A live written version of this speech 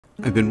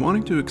I've been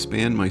wanting to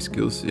expand my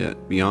skill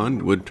set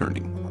beyond wood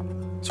turning.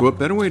 So what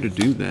better way to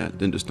do that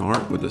than to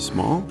start with a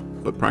small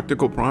but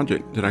practical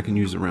project that I can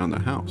use around the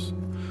house.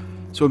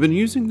 So I've been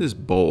using this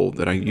bowl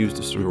that I use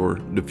to store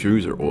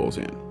diffuser oils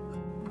in.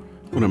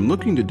 What I'm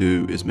looking to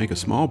do is make a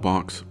small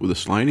box with a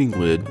sliding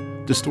lid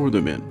to store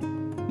them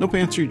in. No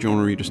fancy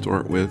joinery to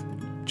start with,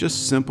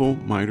 just simple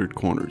mitered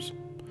corners.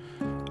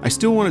 I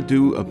still want to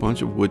do a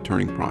bunch of wood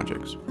turning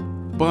projects,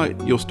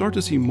 but you'll start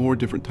to see more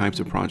different types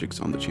of projects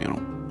on the channel.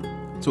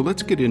 So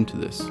let's get into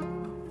this.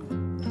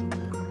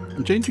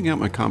 I'm changing out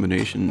my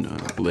combination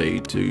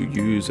blade to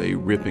use a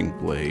ripping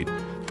blade.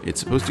 It's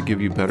supposed to give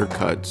you better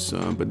cuts,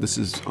 but this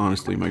is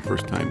honestly my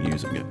first time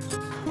using it.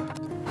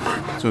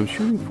 So I'm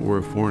shooting for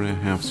a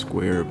 4.5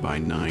 square by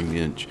 9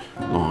 inch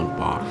long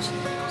box.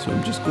 So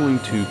I'm just going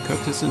to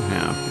cut this in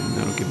half, and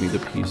that'll give me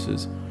the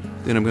pieces.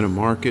 Then I'm going to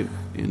mark it,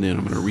 and then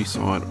I'm going to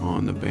resaw it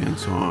on the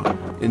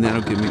bandsaw, and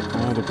that'll give me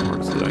all the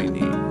parts that I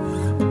need.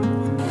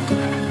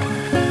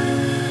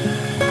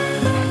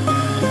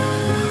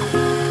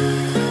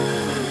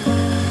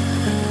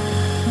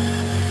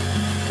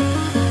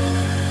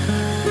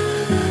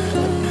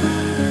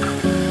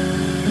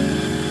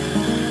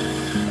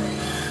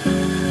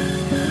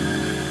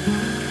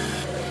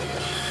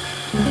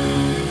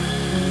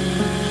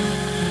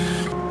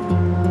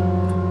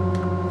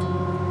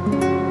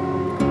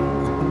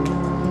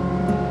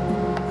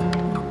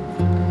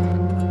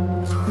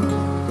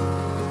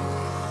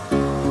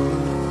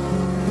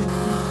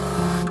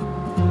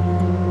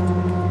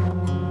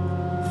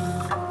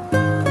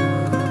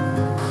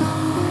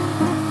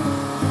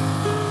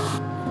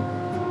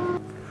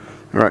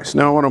 Alright, so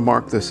now I want to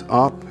mark this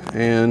up,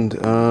 and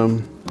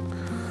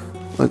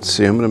let's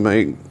see, I'm going to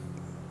make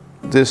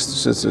this,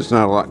 since there's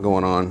not a lot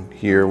going on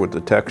here with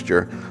the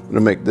texture, I'm going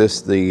to make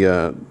this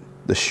the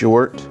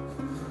short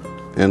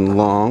and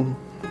long,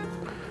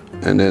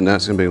 and then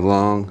that's going to be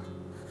long,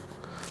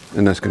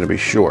 and that's going to be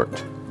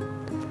short.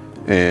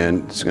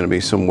 And it's going to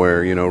be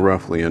somewhere, you know,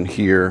 roughly in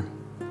here.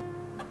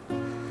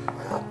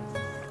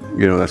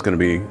 You know, that's going to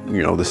be,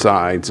 you know, the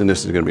sides, and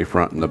this is going to be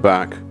front and the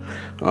back.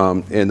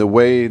 And the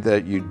way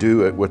that you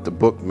do it with the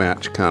book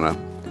match kind of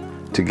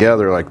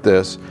together like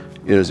this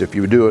is if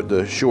you do it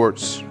the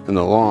shorts and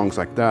the longs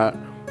like that,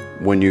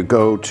 when you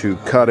go to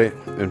cut it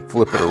and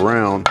flip it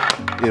around,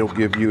 it'll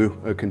give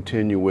you a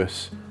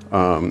continuous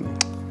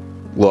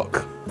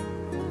look.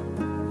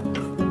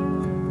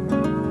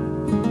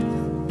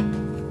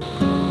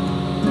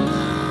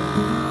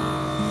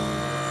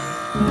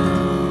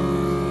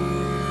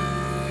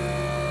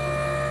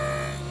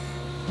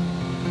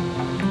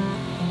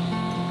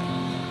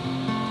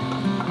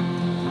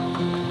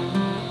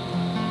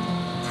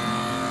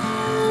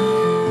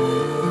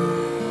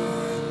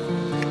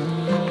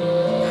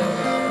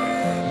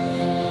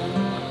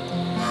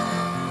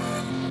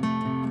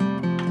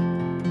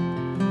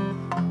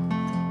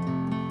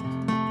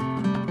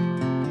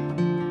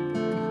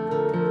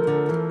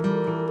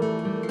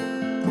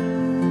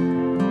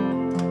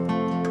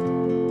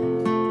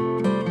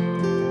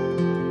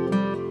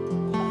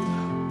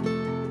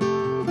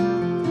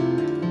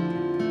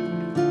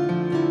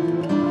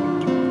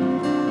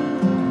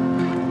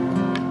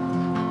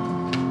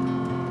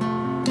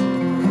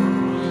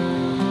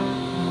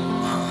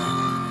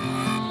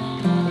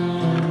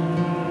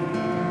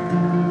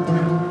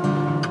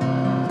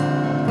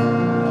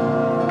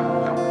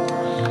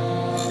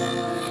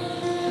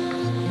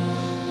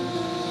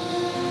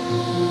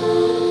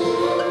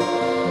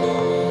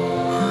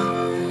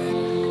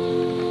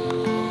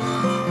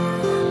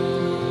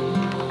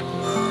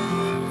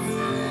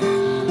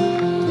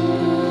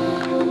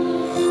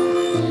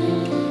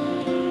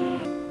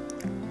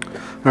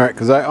 Alright,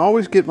 because I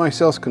always get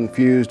myself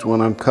confused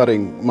when I'm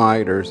cutting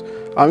miters.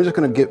 I'm just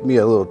going to get me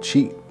a little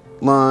cheat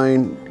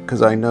line,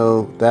 because I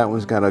know that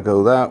one's got to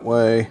go that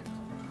way,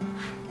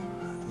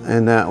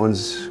 and that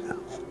one's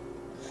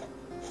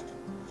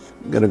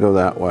going to go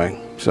that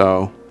way.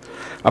 So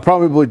I'll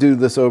probably do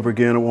this over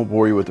again. I won't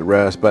bore you with the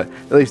rest, but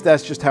at least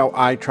that's just how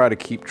I try to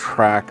keep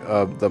track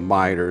of the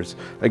miters.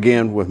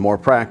 Again, with more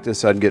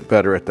practice, I'd get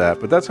better at that,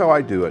 but that's how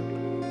I do it.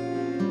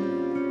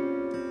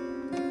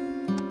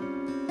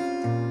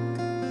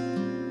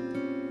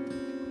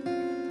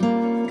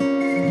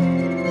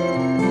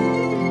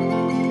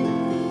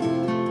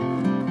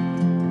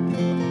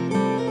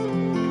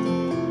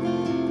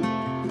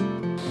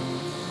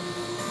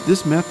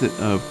 This method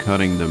of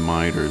cutting the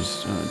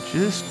miters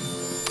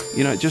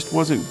it just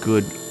wasn't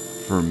good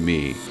for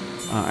me.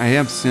 I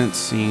have since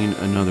seen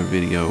another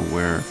video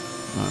where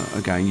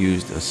a guy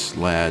used a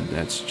sled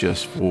that's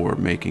just for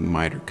making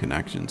miter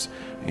connections.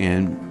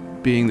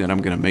 And being that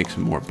I'm going to make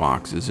some more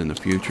boxes in the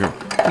future,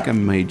 I think I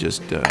may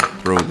just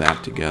throw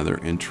that together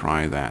and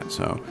try that.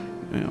 So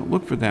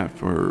look for that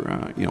for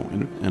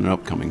in an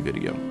upcoming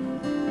video.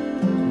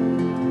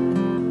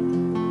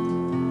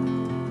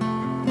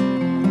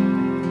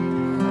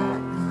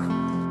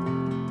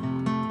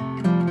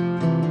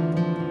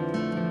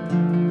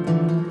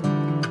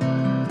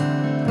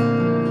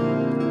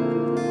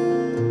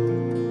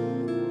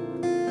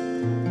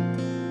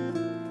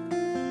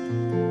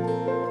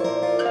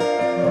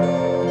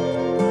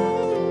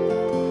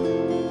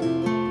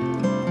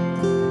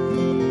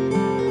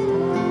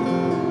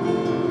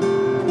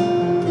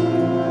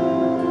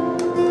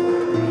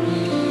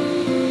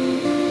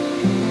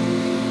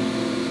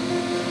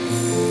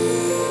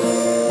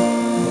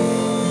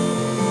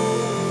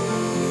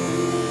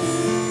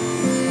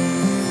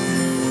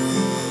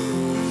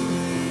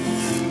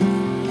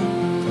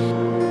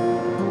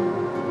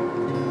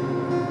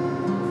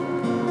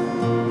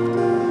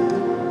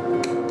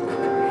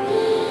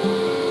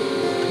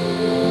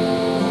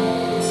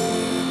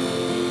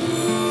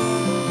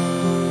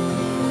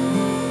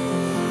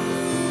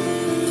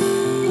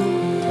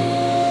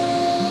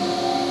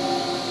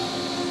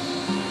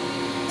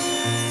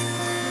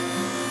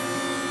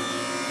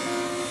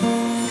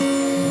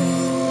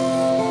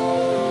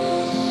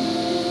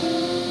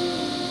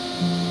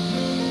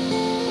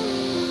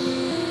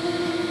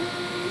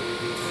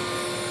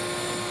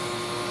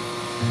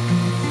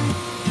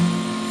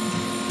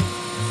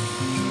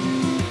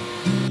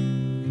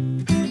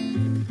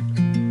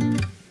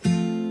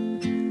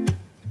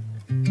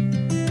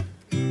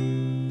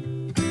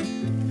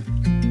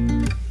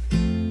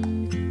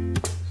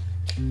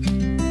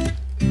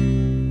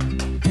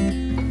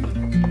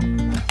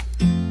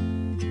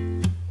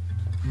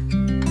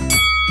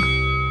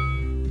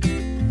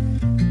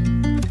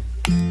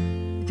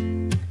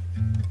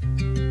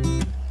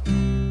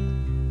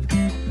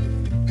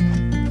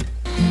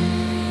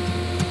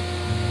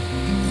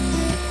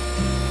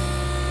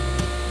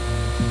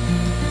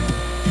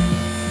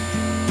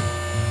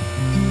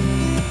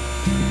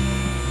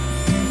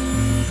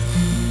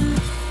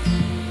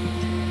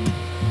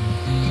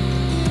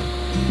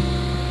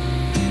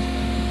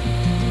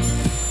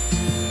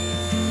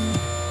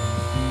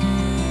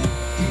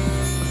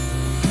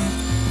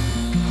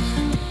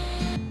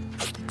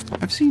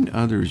 I've seen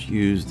others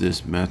use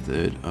this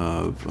method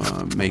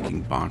of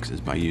making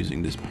boxes by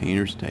using this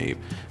painter's tape,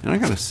 and I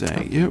gotta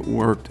say, it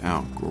worked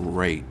out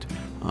great.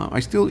 I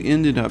still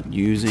ended up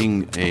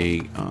using a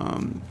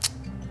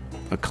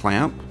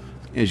clamp,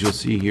 as you'll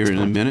see here in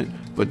a minute,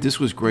 but this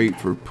was great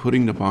for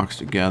putting the box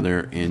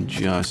together and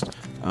just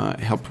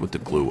helped with the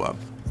glue up.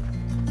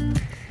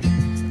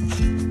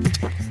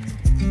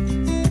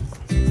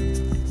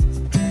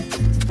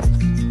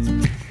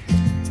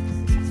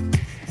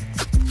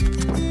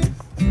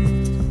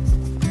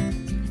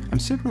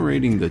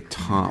 Separating the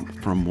top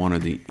from one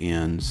of the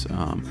ends,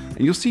 and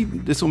you'll see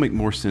this will make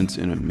more sense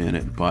in a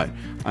minute, but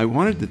I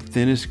wanted the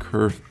thinnest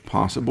curve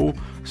possible,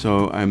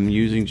 so I'm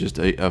using just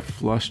a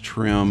flush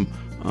trim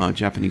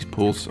Japanese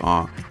pull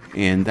saw,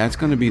 and that's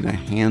going to be the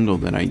handle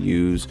that I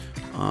use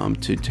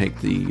to take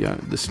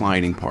the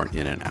sliding part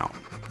in and out.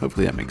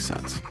 Hopefully that makes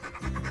sense.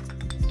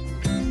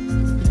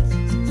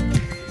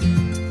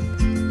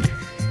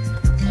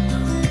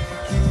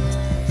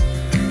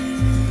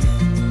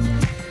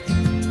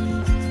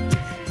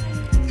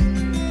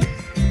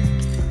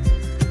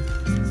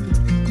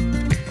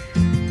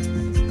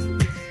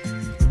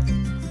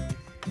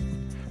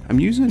 I'm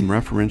using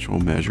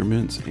referential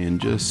measurements and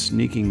just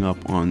sneaking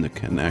up on the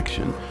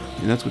connection,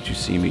 and that's what you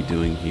see me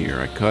doing here.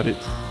 I cut it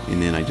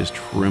and then I just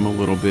trim a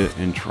little bit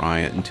and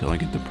try it until I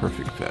get the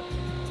perfect fit.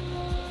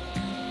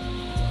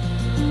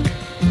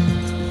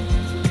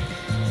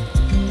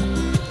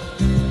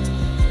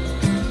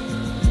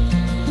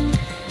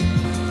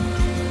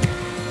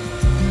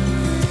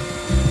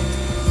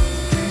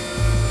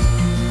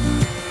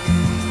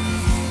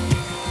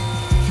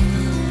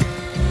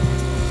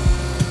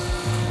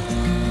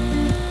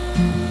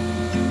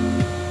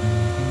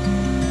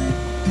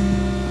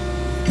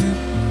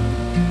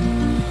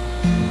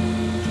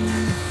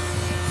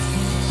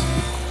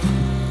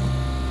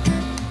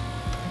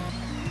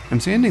 I'm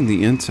sanding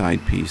the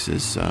inside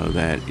pieces so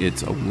that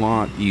it's a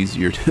lot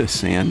easier to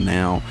sand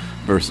now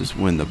versus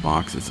when the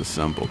box is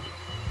assembled.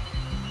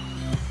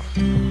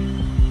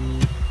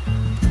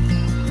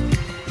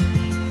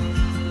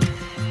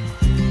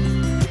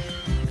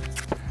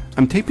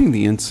 I'm taping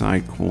the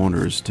inside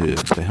corners to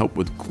help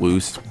with glue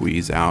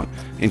squeeze out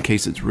in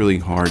case it's really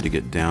hard to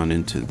get down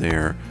into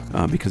there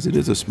because it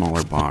is a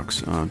smaller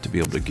box to be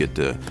able to get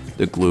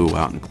the glue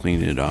out and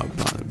clean it up.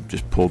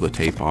 Just pull the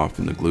tape off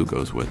and the glue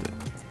goes with it.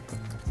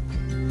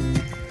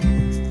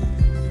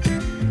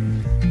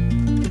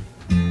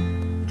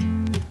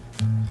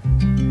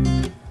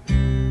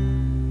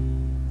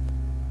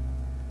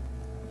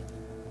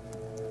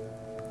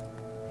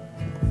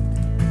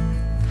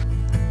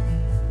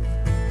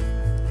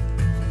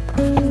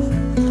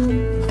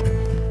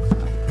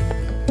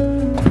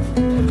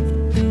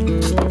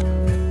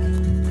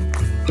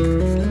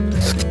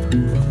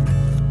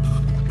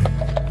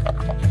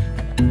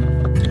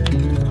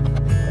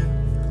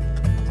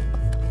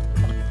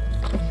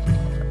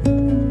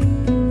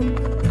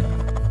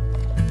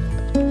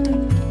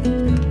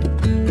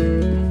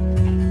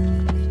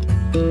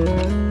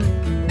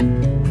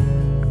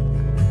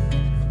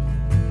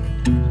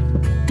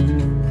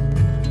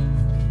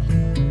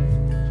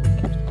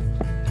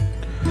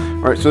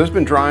 All right, so this has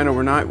been drying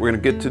overnight. We're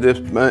gonna get to this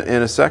in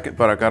a second,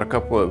 but I got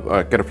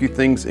got a few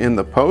things in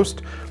the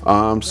post.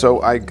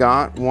 So I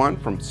got one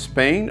from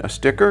Spain, a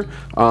sticker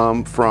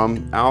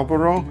from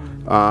Alvaro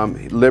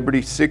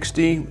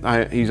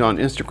Lyberty60. He's on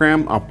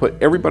Instagram. I'll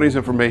put everybody's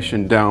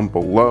information down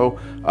below.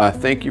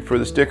 Thank you for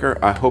the sticker.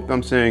 I hope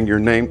I'm saying your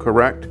name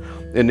correct.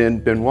 And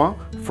then Benoît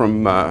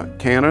from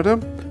Canada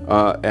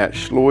at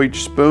Schloid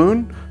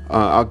Spoon.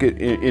 I'll get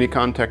any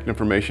contact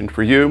information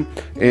for you.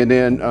 And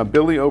then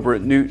Billy over at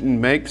Newton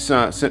Makes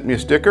sent me a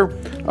sticker.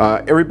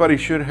 Everybody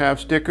should have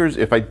stickers.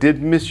 If I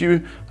did miss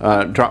you,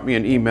 drop me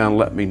an email and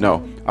let me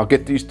know. I'll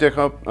get these stuck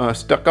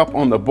up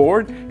on the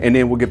board, and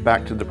then we'll get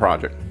back to the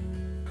project.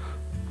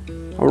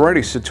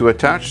 Alrighty, so to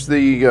attach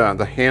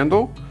the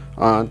handle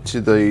to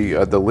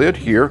the lid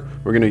here,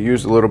 we're going to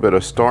use a little bit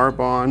of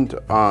Starbond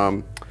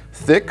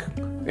thick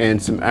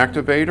and some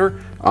activator.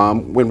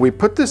 When we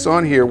put this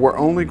on here, we're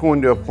only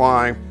going to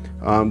apply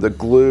the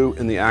glue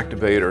and the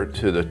activator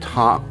to the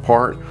top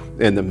part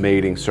and the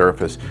mating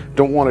surface.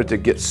 Don't want it to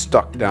get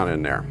stuck down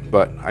in there,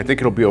 but I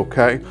think it'll be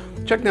okay.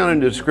 Check down in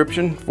the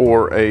description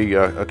for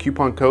a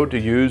coupon code to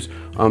use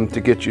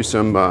to get you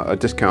some a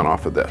discount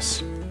off of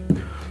this.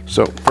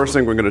 So first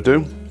thing we're going to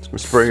do is we'll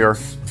spray our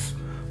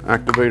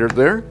activator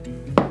there,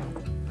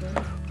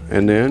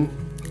 and then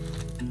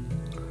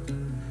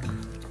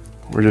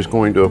we're just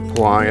going to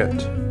apply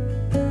it .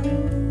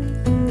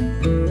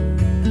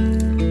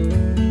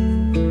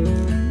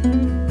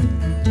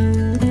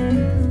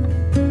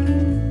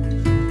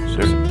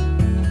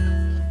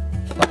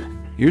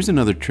 Here's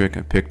another trick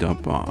I picked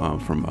up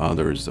from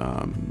others.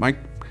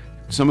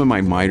 Some of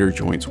my miter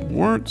joints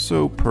weren't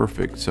so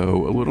perfect,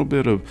 so a little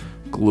bit of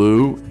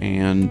glue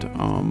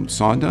and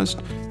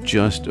sawdust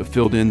just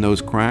filled in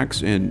those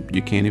cracks, and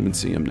you can't even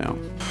see them now.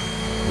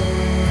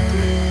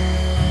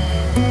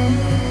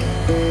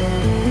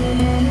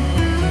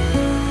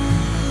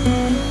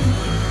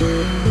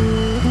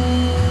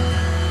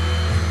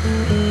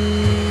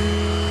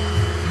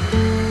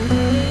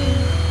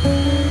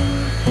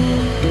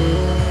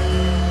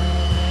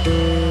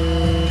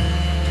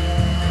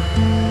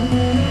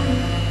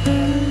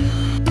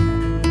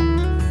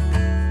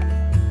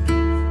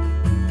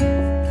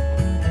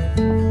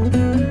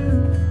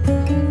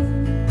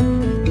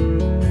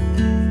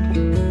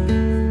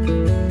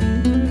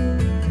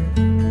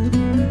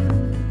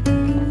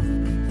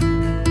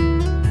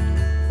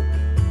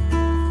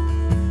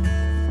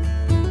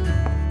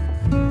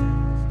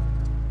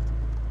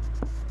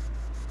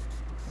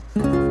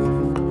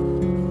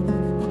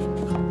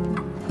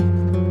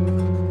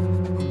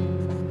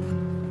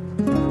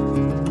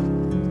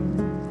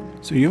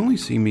 So you only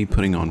see me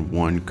putting on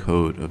one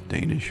coat of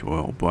Danish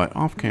oil, but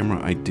off camera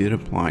I did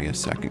apply a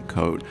second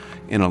coat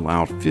and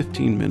allowed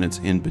 15 minutes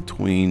in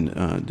between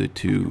the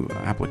two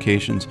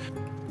applications.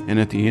 And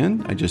at the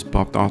end, I just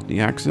buffed off the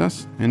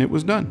excess and it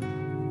was done.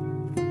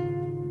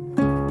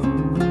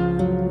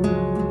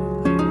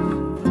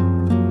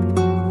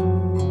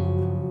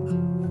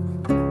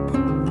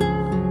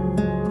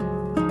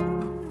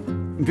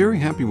 I'm very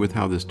happy with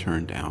how this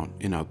turned out,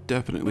 and I'll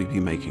definitely be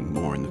making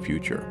more in the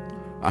future.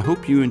 I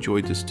hope you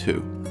enjoyed this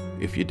too.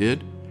 If you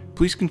did,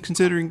 please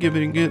consider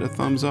giving it a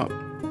thumbs up,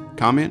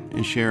 comment,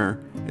 and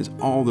share, as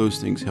all those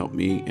things help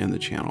me and the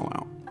channel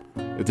out.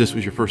 If this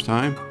was your first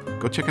time,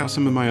 go check out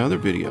some of my other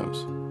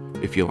videos.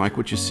 If you like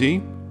what you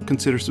see,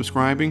 consider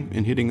subscribing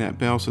and hitting that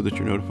bell so that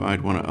you're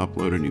notified when I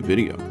upload a new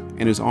video.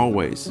 And as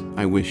always,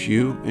 I wish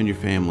you and your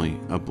family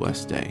a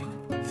blessed day.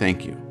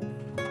 Thank you.